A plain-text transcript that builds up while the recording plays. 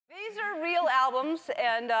albums,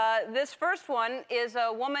 and this first one is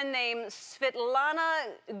a woman named Svetlana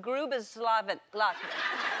Grubasolvic,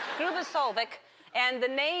 and the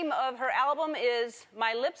name of her album is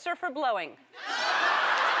My Lips Are for Blowing.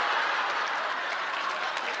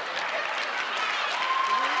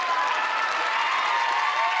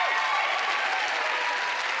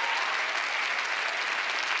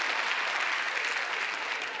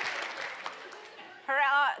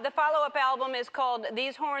 The follow-up album is called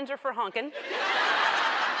These Horns Are for Honkin'.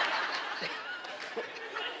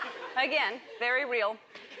 Again, very real.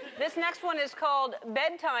 This next one is called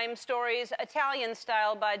Bedtime Stories Italian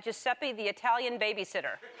Style by Giuseppe the Italian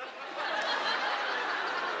Babysitter.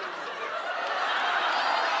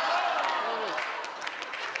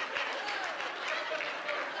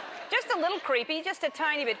 Just a little creepy, just a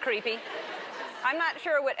tiny bit creepy. I'm not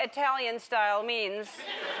sure what Italian style means.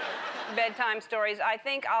 Bedtime stories. I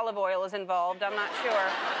think olive oil is involved. I'm not sure.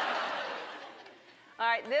 All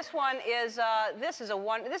right, this one is,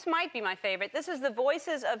 this might be my favorite. This is the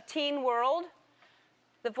Voices of Teen World.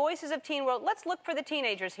 The Voices of Teen World. Let's look for the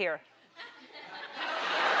teenagers here.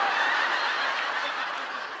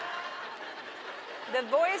 The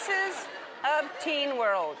Voices of Teen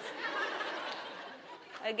World.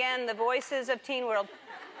 Again, the Voices of Teen World.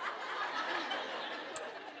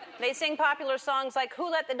 They sing popular songs like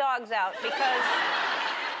Who Let the Dogs Out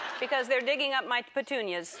because they're digging up my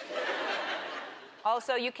petunias.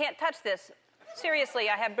 Also, You Can't Touch This. Seriously,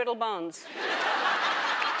 I have brittle bones.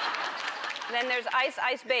 Then there's Ice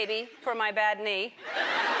Ice Baby for my bad knee.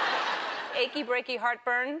 Achy Breaky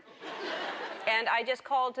Heartburn. And I just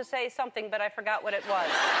called to say something, but I forgot what it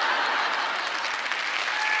was.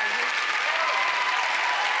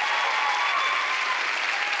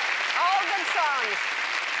 All good songs.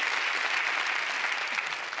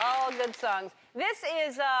 All good songs. This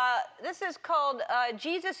is called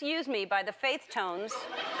Jesus Use Me by the Faith Tones.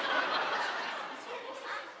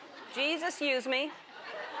 Jesus Use Me.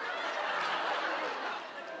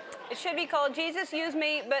 It should be called Jesus Use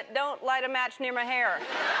Me, but don't light a match near my hair.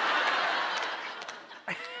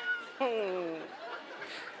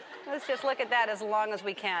 Let's just look at that as long as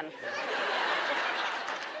we can.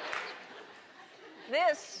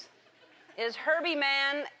 This is Herbie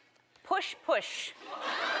Mann, Push Push.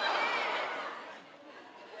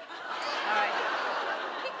 All right.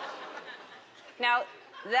 Now,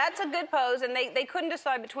 that's a good pose, and they couldn't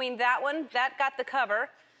decide between that one, that got the cover,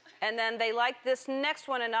 and then they liked this next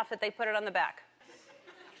one enough that they put it on the back.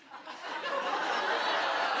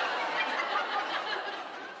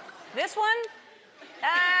 This one?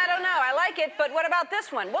 I don't know. I like it, but what about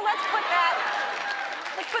this one? Well, let's put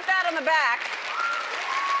that on the back.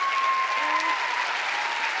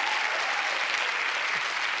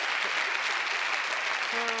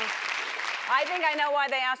 I think I know why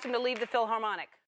they asked him to leave the Philharmonic.